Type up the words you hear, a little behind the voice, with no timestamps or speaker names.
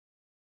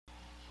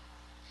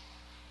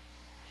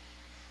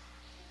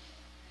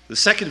The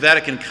Second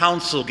Vatican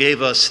Council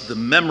gave us the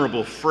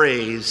memorable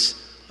phrase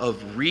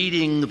of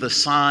reading the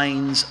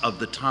signs of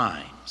the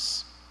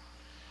times.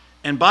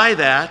 And by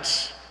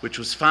that, which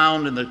was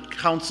found in the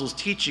Council's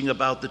teaching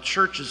about the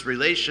Church's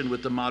relation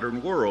with the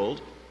modern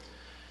world,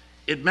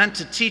 it meant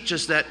to teach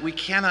us that we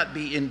cannot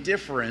be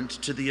indifferent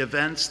to the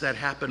events that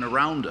happen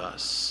around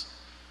us,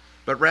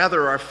 but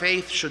rather our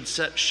faith should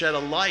shed a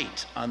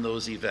light on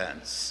those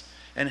events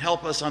and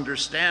help us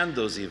understand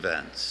those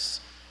events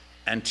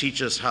and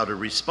teach us how to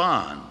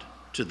respond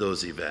to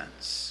those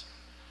events.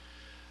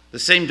 The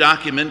same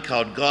document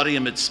called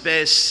Gaudium et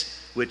Spes,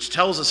 which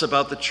tells us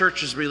about the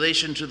Church's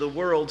relation to the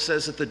world,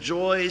 says that the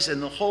joys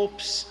and the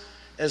hopes,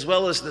 as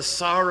well as the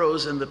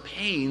sorrows and the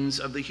pains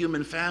of the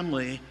human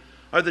family,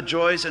 are the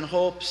joys and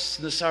hopes,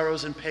 the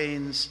sorrows and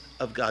pains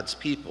of God's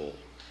people,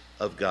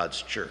 of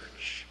God's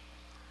church.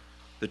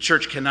 The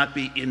church cannot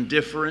be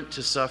indifferent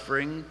to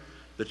suffering.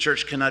 The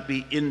church cannot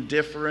be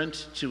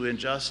indifferent to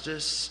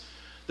injustice.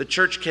 The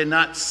church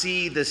cannot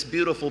see this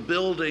beautiful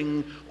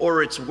building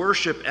or its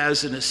worship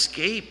as an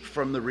escape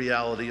from the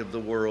reality of the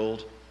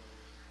world,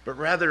 but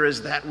rather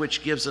as that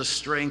which gives us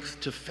strength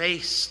to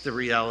face the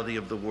reality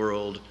of the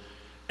world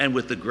and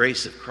with the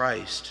grace of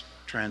Christ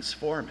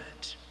transform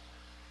it.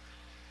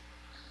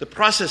 The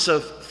process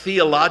of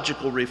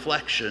theological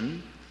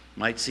reflection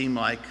might seem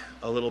like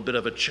a little bit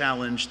of a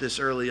challenge this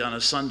early on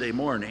a Sunday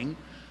morning,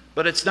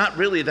 but it's not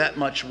really that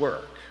much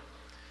work.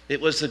 It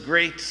was the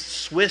great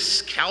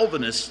Swiss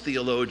Calvinist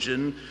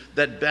theologian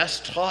that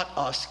best taught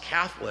us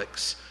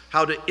Catholics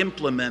how to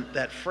implement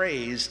that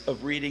phrase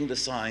of reading the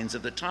signs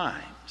of the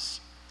times.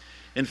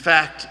 In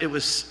fact, it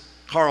was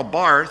Karl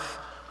Barth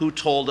who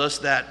told us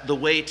that the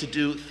way to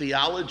do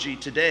theology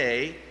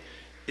today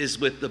is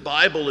with the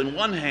Bible in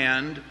one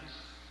hand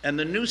and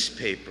the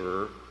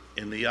newspaper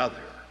in the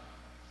other.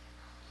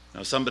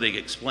 Now, somebody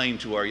explain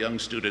to our young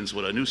students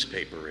what a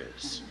newspaper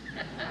is.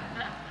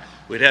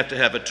 We'd have to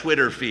have a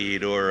Twitter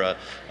feed or a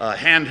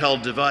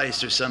handheld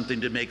device or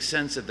something to make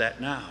sense of that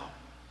now.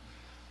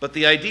 But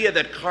the idea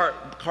that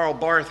Karl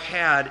Barth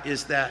had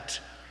is that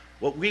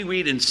what we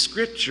read in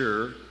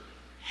Scripture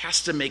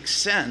has to make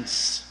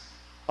sense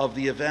of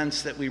the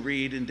events that we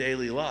read in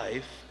daily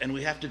life, and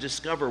we have to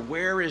discover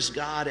where is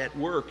God at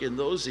work in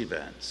those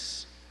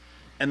events.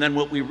 And then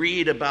what we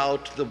read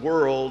about the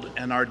world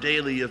and our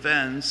daily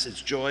events,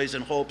 its joys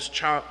and hopes,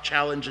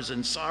 challenges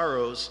and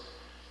sorrows,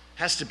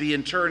 has to be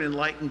in turn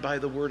enlightened by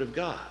the Word of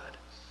God.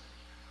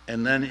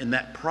 And then in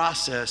that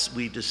process,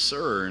 we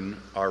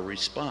discern our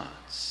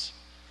response.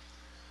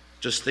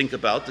 Just think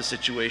about the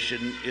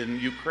situation in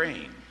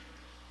Ukraine.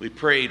 We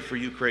prayed for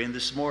Ukraine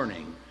this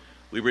morning.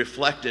 We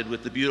reflected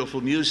with the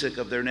beautiful music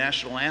of their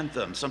national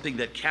anthem, something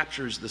that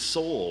captures the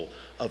soul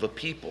of a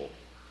people.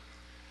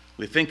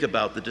 We think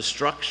about the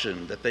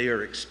destruction that they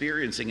are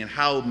experiencing and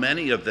how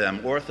many of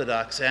them,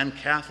 Orthodox and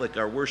Catholic,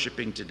 are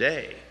worshiping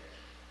today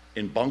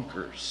in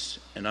bunkers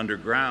and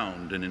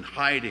underground and in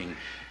hiding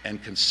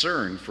and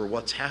concern for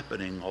what's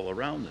happening all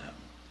around them.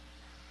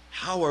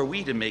 How are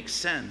we to make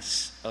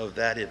sense of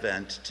that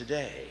event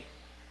today?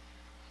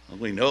 Well,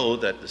 we know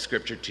that the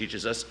Scripture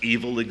teaches us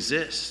evil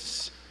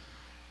exists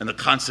and the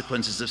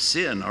consequences of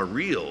sin are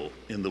real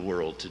in the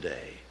world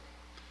today.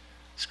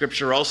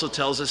 Scripture also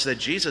tells us that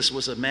Jesus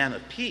was a man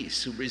of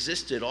peace who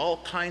resisted all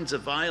kinds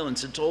of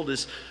violence and told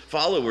his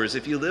followers,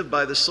 if you live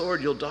by the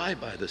sword, you'll die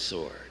by the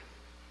sword.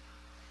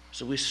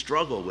 So we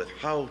struggle with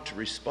how to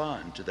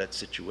respond to that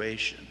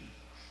situation.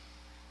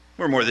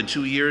 We're more than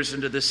 2 years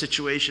into this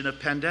situation of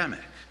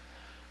pandemic,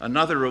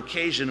 another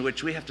occasion in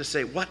which we have to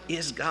say, what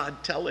is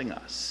God telling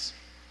us?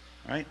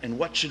 Right? And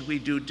what should we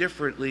do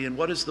differently? And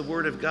what is the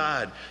Word of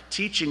God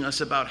teaching us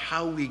about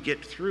how we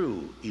get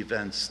through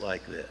events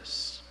like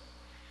this?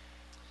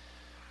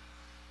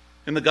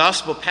 In the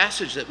gospel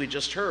passage that we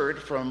just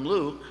heard from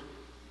Luke,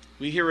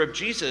 we hear of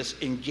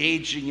Jesus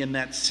engaging in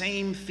that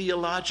same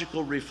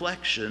theological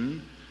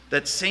reflection,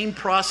 that same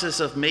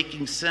process of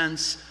making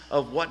sense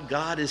of what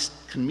God is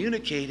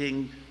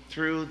communicating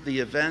through the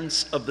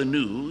events of the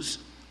news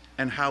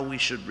and how we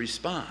should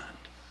respond.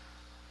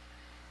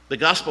 The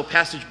gospel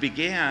passage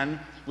began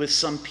with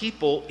some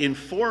people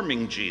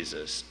informing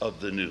Jesus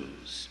of the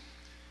news.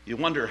 You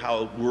wonder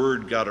how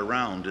word got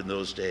around in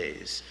those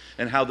days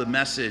and how the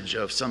message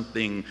of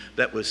something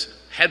that was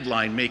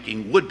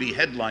headline-making, would be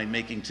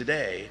headline-making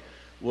today,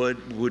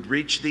 would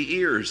reach the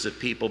ears of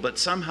people. But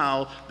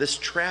somehow this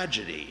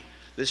tragedy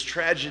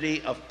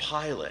of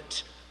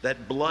Pilate,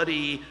 that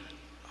bloody,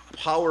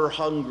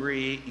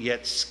 power-hungry,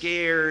 yet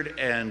scared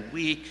and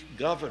weak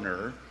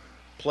governor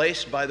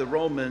placed by the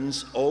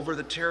Romans over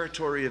the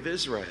territory of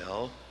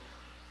Israel,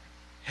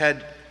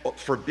 had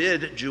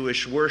forbid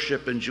Jewish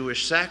worship and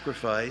Jewish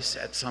sacrifice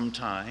at some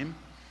time.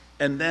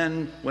 And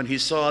then when he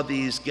saw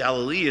these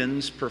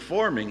Galileans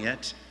performing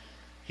it,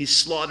 he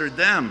slaughtered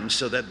them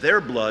so that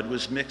their blood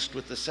was mixed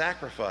with the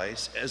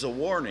sacrifice as a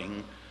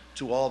warning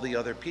to all the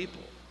other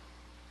people.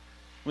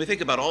 When we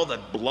think about all the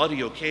bloody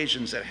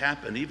occasions that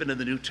happened, even in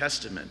the New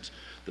Testament,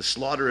 the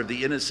slaughter of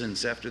the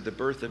innocents after the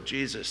birth of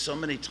Jesus. So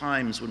many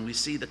times when we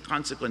see the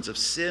consequence of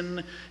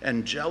sin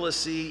and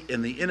jealousy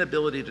and the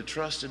inability to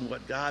trust in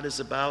what God is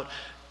about,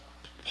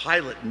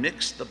 Pilate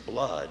mixed the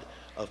blood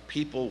of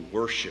people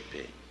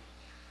worshiping.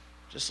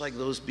 Just like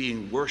those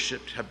being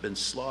worshiped have been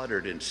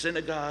slaughtered in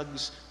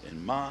synagogues,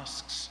 in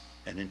mosques,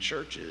 and in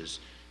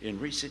churches in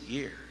recent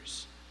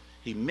years.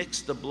 He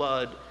mixed the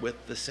blood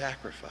with the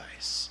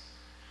sacrifice.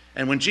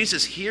 And when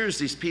Jesus hears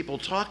these people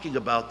talking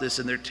about this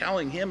and they're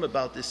telling him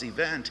about this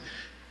event,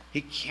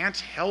 he can't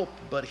help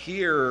but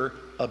hear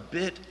a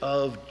bit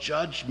of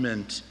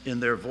judgment in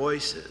their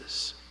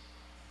voices.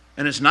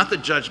 And it's not the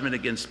judgment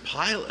against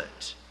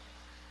Pilate,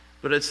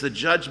 but it's the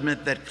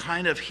judgment that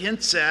kind of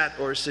hints at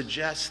or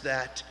suggests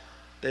that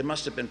they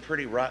must have been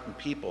pretty rotten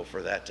people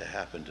for that to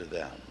happen to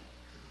them.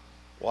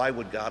 Why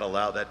would God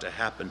allow that to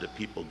happen to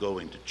people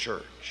going to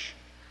church?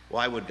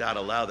 Why would God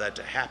allow that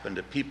to happen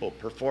to people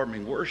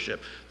performing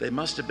worship? They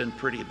must have been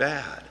pretty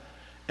bad.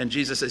 And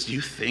Jesus says, you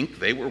think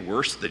they were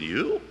worse than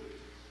you?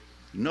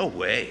 No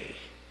way.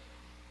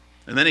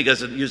 And then he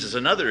uses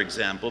another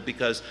example,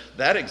 because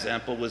that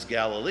example was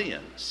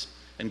Galileans.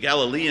 And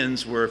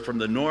Galileans were from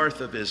the north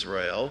of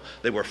Israel.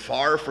 They were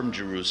far from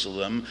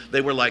Jerusalem.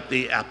 They were like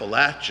the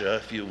Appalachia,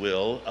 if you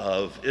will,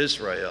 of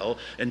Israel.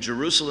 And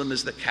Jerusalem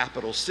is the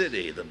capital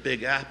city, the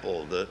Big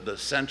Apple, the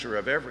center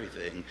of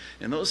everything.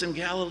 And those in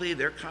Galilee,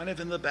 they're kind of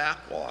in the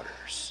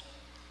backwaters.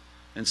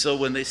 And so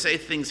when they say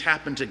things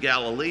happen to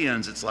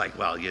Galileans, it's like,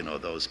 well, you know,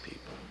 those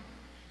people,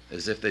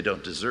 as if they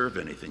don't deserve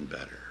anything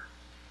better.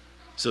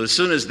 So as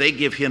soon as they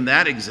give him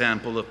that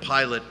example of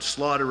Pilate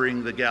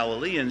slaughtering the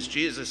Galileans,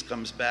 Jesus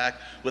comes back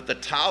with the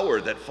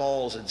tower that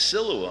falls in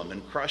Siloam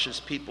and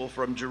crushes people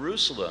from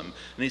Jerusalem.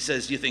 And he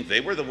says, do you think they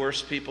were the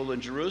worst people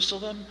in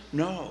Jerusalem?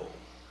 No.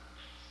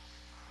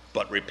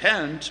 But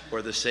repent,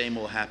 or the same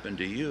will happen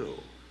to you.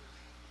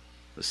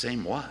 The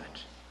same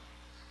what?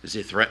 Is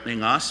he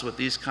threatening us with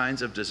these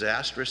kinds of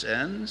disastrous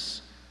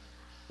ends?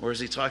 Or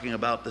is he talking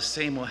about the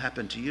same will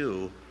happen to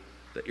you,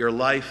 that your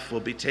life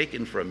will be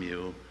taken from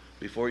you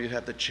before you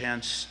have the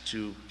chance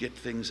to get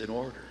things in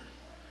order,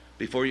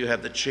 before you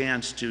have the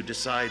chance to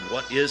decide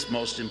what is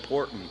most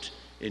important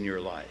in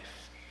your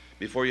life,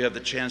 before you have the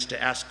chance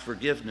to ask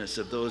forgiveness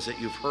of those that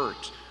you've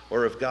hurt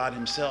or of God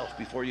himself,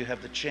 before you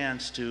have the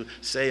chance to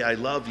say I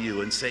love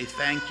you and say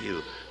thank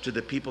you to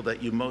the people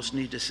that you most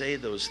need to say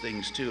those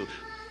things to.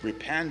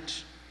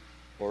 Repent,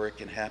 or it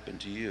can happen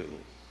to you.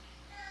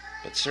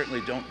 But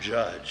certainly don't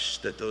judge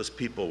that those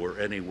people were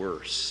any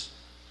worse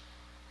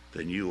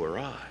than you or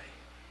I.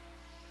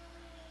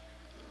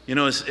 You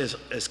know,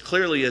 as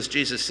clearly as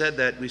Jesus said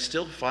that, we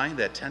still find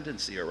that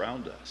tendency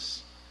around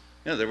us.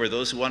 You know, there were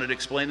those who wanted to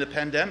explain the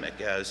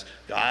pandemic as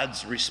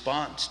God's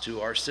response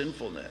to our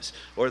sinfulness,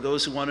 or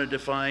those who wanted to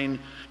define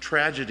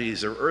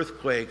tragedies or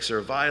earthquakes or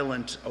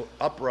violent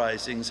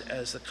uprisings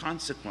as the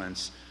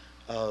consequence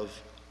of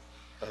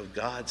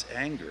God's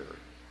anger,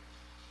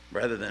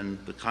 rather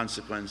than the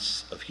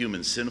consequence of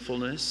human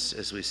sinfulness,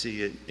 as we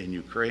see it in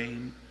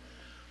Ukraine,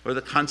 or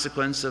the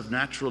consequence of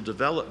natural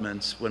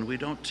developments when we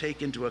don't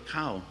take into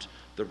account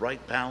the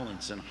right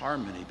balance and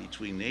harmony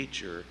between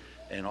nature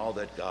and all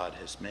that God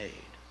has made.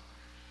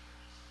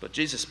 But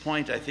Jesus'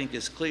 point, I think,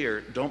 is clear.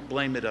 Don't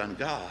blame it on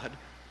God,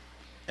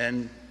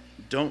 and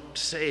don't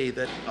say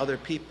that other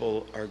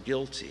people are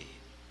guilty.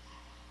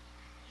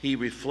 He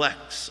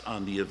reflects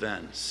on the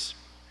events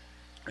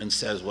and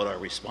says what our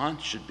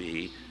response should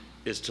be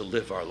is to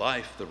live our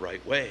life the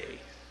right way,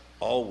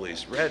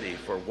 always ready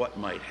for what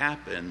might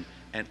happen,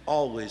 and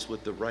always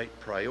with the right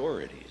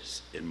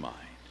priorities in mind.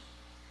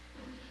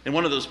 And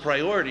one of those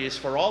priorities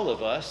for all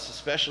of us,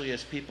 especially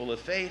as people of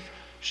faith,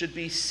 should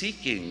be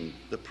seeking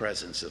the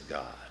presence of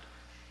God.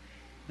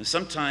 And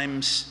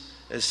sometimes,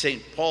 as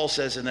St. Paul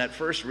says in that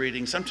first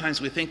reading, sometimes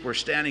we think we're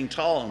standing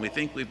tall and we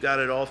think we've got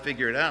it all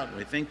figured out, and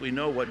we think we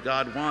know what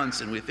God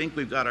wants, and we think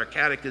we've got our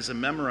catechism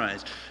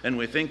memorized, and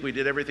we think we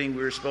did everything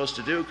we were supposed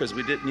to do because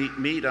we didn't eat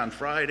meat on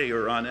Friday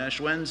or on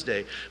Ash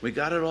Wednesday. We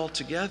got it all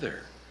together.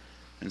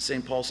 And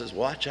St. Paul says,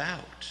 watch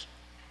out.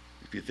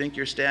 If you think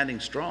you're standing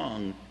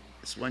strong,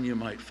 it's when you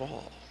might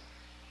fall.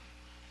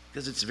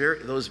 Because it's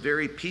those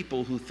very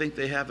people who think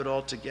they have it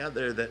all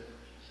together that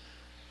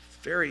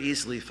very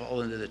easily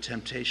fall into the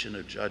temptation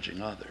of judging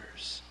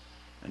others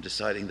and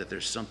deciding that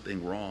there's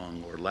something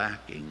wrong or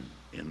lacking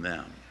in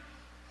them.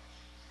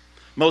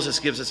 Moses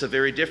gives us a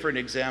very different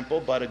example,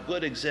 but a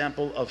good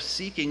example of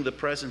seeking the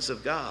presence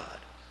of God.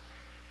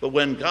 But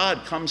when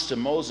God comes to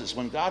Moses,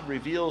 when God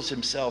reveals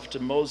himself to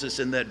Moses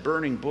in that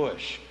burning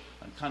bush,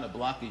 I'm kind of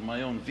blocking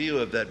my own view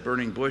of that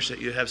burning bush that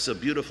you have so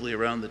beautifully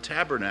around the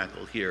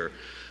tabernacle here.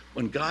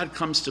 When God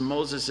comes to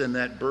Moses in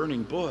that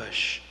burning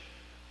bush,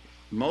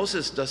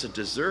 Moses doesn't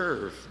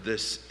deserve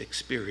this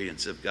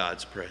experience of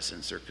God's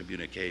presence or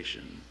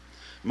communication.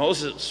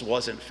 Moses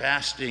wasn't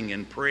fasting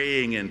and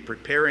praying and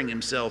preparing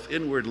himself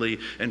inwardly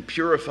and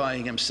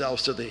purifying himself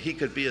so that he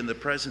could be in the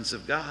presence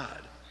of God.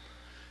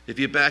 If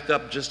you back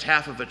up just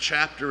half of a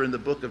chapter in the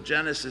book of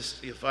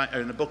Exodus,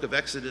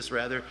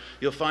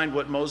 you'll find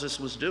what Moses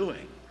was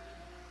doing.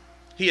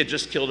 He had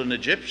just killed an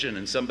Egyptian,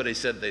 and somebody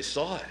said they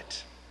saw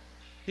it.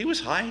 He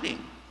was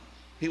hiding.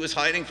 He was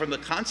hiding from the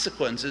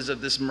consequences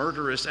of this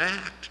murderous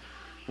act.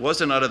 It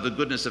wasn't out of the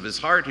goodness of his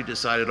heart he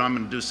decided, I'm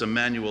going to do some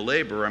manual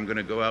labor. I'm going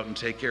to go out and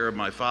take care of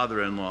my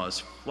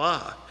father-in-law's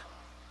flock.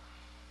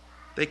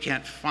 They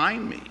can't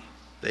find me.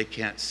 They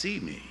can't see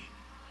me.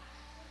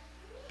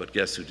 But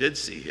guess who did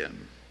see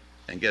him?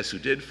 And guess who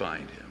did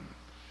find him?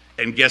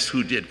 And guess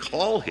who did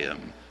call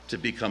him to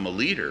become a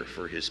leader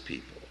for his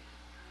people?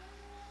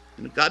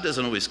 And God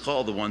doesn't always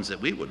call the ones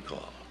that we would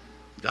call.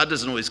 God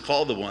doesn't always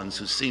call the ones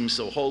who seem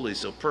so holy,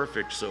 so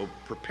perfect, so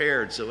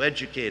prepared, so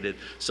educated,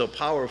 so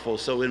powerful,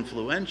 so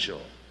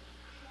influential.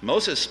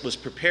 Moses was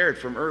prepared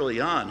from early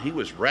on. He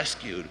was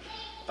rescued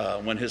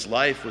when his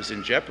life was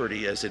in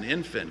jeopardy as an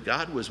infant.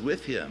 God was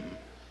with him.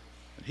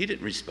 He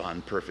didn't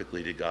respond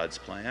perfectly to God's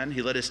plan.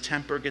 He let his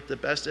temper get the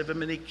best of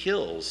him, and he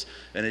kills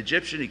an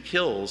Egyptian. He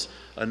kills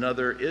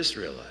another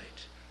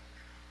Israelite.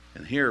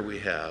 And here we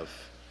have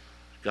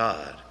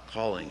God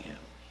calling him.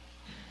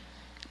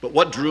 But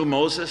what drew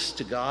Moses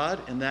to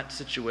God in that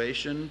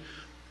situation?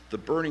 The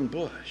burning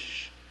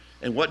bush.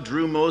 And what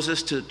drew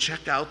Moses to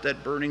check out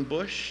that burning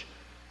bush?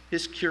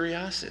 His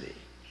curiosity.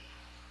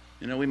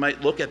 You know, we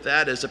might look at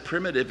that as a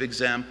primitive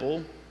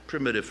example,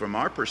 primitive from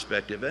our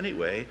perspective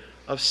anyway,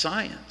 of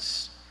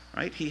science.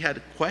 Right? He had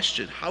a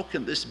question, how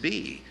can this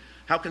be?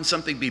 How can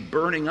something be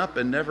burning up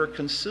and never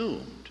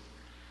consumed?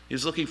 He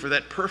was looking for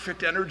that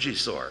perfect energy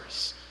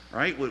source.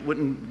 Right? We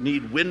wouldn't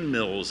need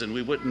windmills and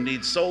we wouldn't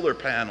need solar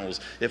panels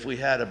if we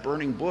had a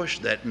burning bush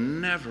that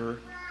never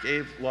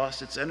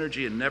lost its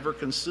energy and never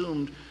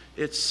consumed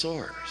its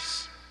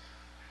source.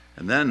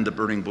 And then the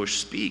burning bush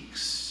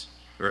speaks,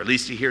 or at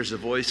least he hears a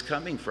voice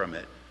coming from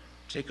it.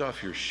 Take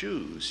off your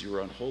shoes,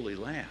 you're on holy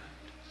land.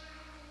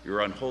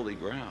 You're on holy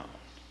ground.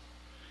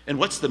 And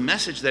what's the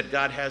message that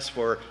God has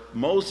for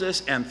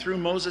Moses and through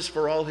Moses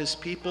for all his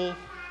people?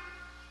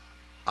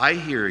 I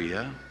hear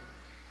you.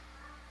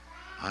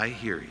 I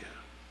hear you.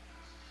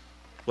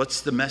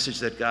 What's the message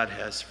that God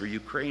has for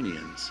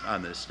Ukrainians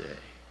on this day?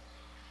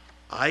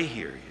 I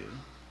hear you.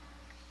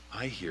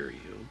 I hear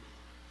you.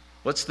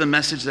 What's the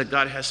message that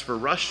God has for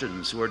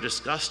Russians who are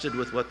disgusted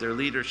with what their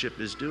leadership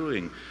is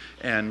doing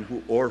and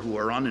who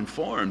are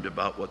uninformed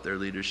about what their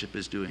leadership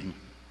is doing?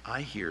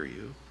 I hear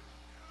you.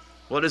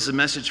 What is the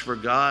message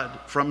from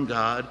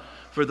God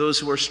for those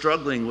who are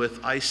struggling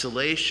with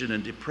isolation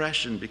and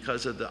depression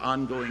because of the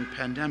ongoing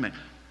pandemic?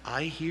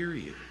 I hear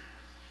you.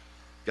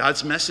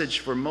 God's message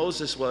for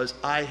Moses was,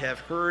 I have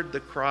heard the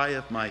cry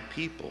of my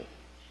people,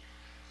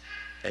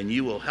 and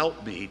you will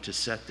help me to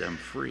set them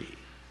free.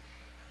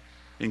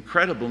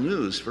 Incredible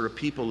news for a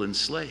people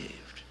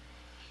enslaved.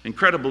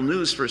 Incredible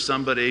news for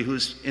somebody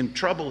who's in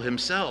trouble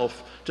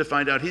himself to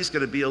find out he's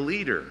going to be a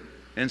leader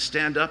and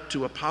stand up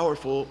to a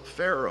powerful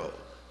Pharaoh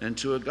and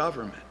to a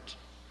government.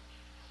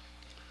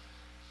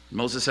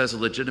 Moses has a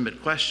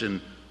legitimate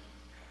question,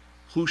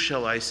 who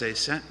shall I say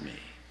sent me?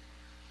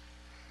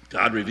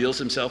 God reveals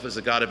himself as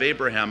the God of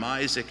Abraham,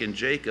 Isaac, and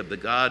Jacob, the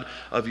God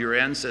of your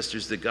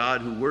ancestors, the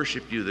God who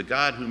worshiped you, the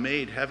God who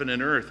made heaven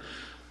and earth.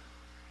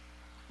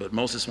 But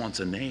Moses wants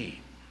a name.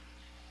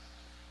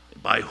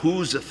 By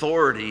whose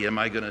authority am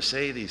I going to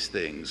say these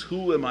things?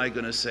 Who am I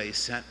going to say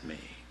sent me? It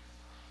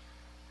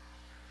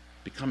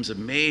becomes a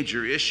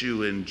major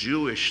issue in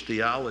Jewish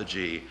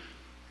theology.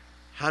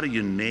 How do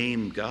you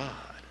name God?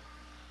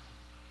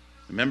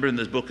 Remember in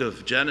the book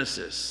of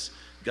Genesis,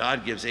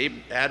 God gives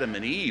Adam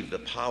and Eve the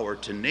power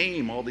to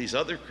name all these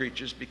other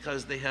creatures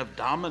because they have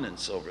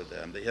dominance over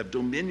them. They have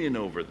dominion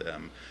over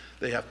them.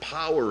 They have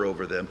power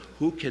over them.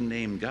 Who can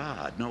name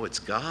God? No, it's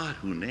God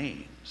who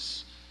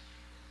names.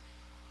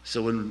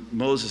 So when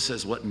Moses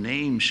says, what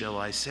name shall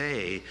I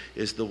say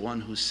is the one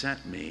who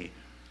sent me?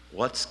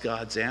 What's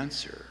God's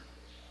answer?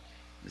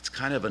 It's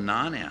kind of a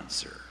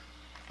non-answer.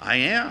 I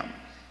am.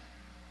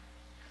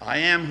 I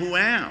am who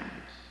am.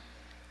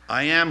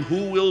 I am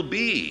who will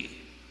be.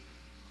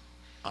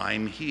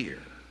 I'm here.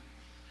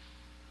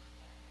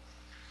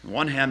 On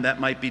one hand, that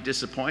might be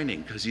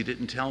disappointing because you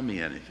didn't tell me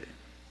anything.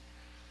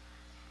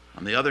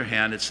 On the other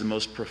hand, it's the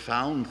most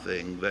profound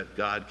thing that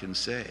God can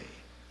say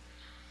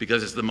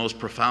because it's the most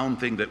profound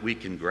thing that we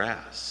can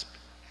grasp,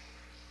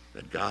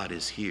 that God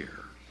is here.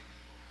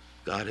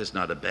 God has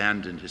not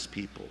abandoned his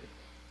people.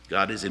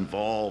 God is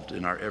involved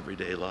in our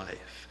everyday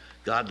life.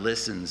 God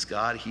listens.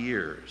 God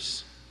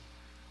hears.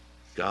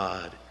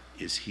 God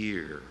is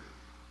here.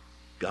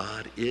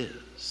 God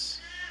is.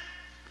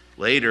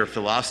 Later,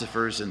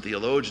 philosophers and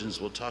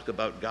theologians will talk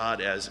about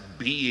God as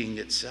being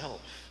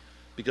itself,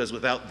 because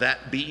without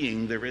that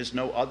being, there is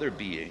no other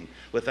being.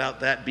 Without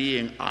that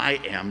being,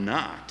 I am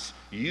not.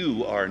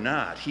 You are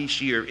not. He,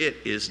 she, or it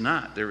is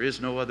not. There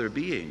is no other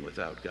being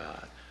without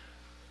God.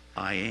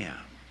 I am.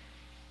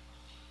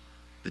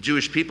 The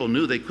Jewish people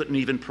knew they couldn't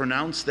even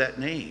pronounce that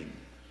name,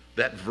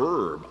 that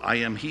verb, I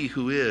am he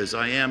who is,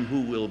 I am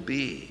who will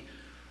be.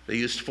 They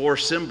used 4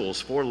 symbols,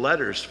 4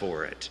 letters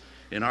for it.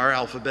 In our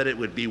alphabet, it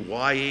would be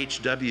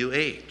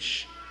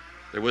YHWH.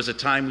 There was a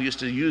time we used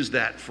to use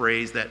that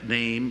phrase, that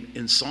name,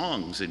 in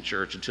songs in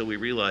church until we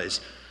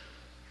realized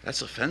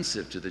That's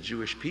offensive to the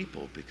Jewish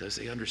people because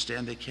they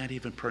understand they can't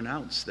even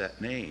pronounce that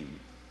name.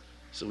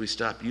 So we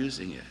stopped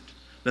using it.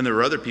 Then there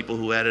were other people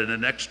who added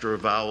an extra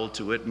vowel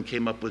to it and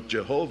came up with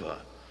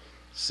Jehovah.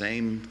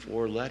 Same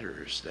 4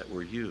 letters that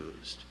were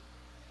used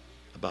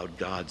about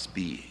God's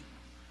being.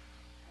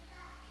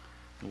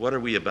 What are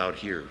we about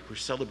here? We're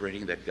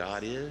celebrating that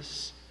God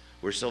is.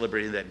 We're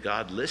celebrating that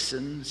God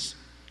listens.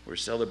 We're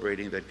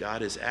celebrating that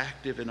God is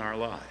active in our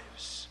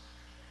lives.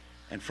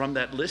 And from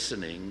that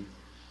listening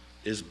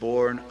is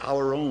born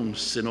our own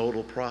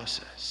synodal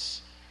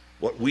process.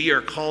 What we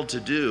are called to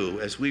do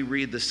as we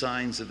read the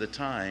signs of the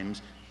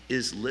times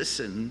is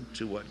listen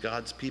to what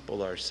God's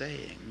people are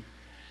saying.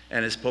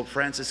 And as Pope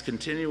Francis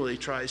continually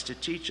tries to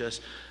teach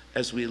us,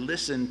 as we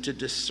listen, to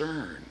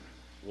discern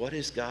what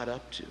is God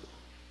up to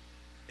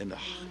in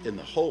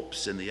the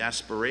hopes and the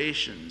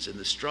aspirations and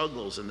the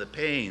struggles and the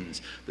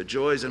pains, the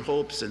joys and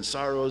hopes and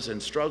sorrows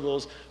and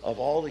struggles of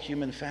all the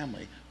human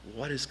family.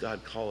 What is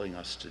God calling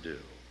us to do?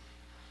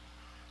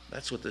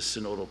 That's what this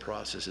synodal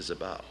process is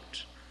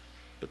about.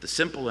 But the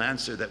simple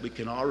answer that we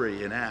can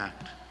already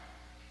enact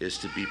is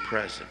to be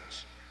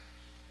present.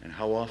 And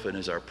how often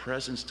is our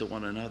presence to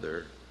one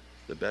another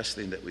the best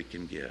thing that we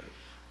can give?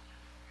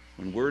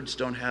 When words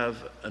don't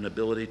have an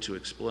ability to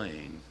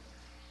explain,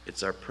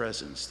 it's our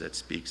presence that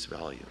speaks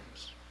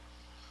volumes.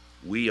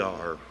 We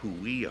are who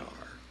we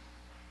are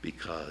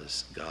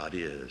because God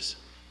is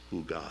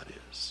who God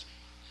is.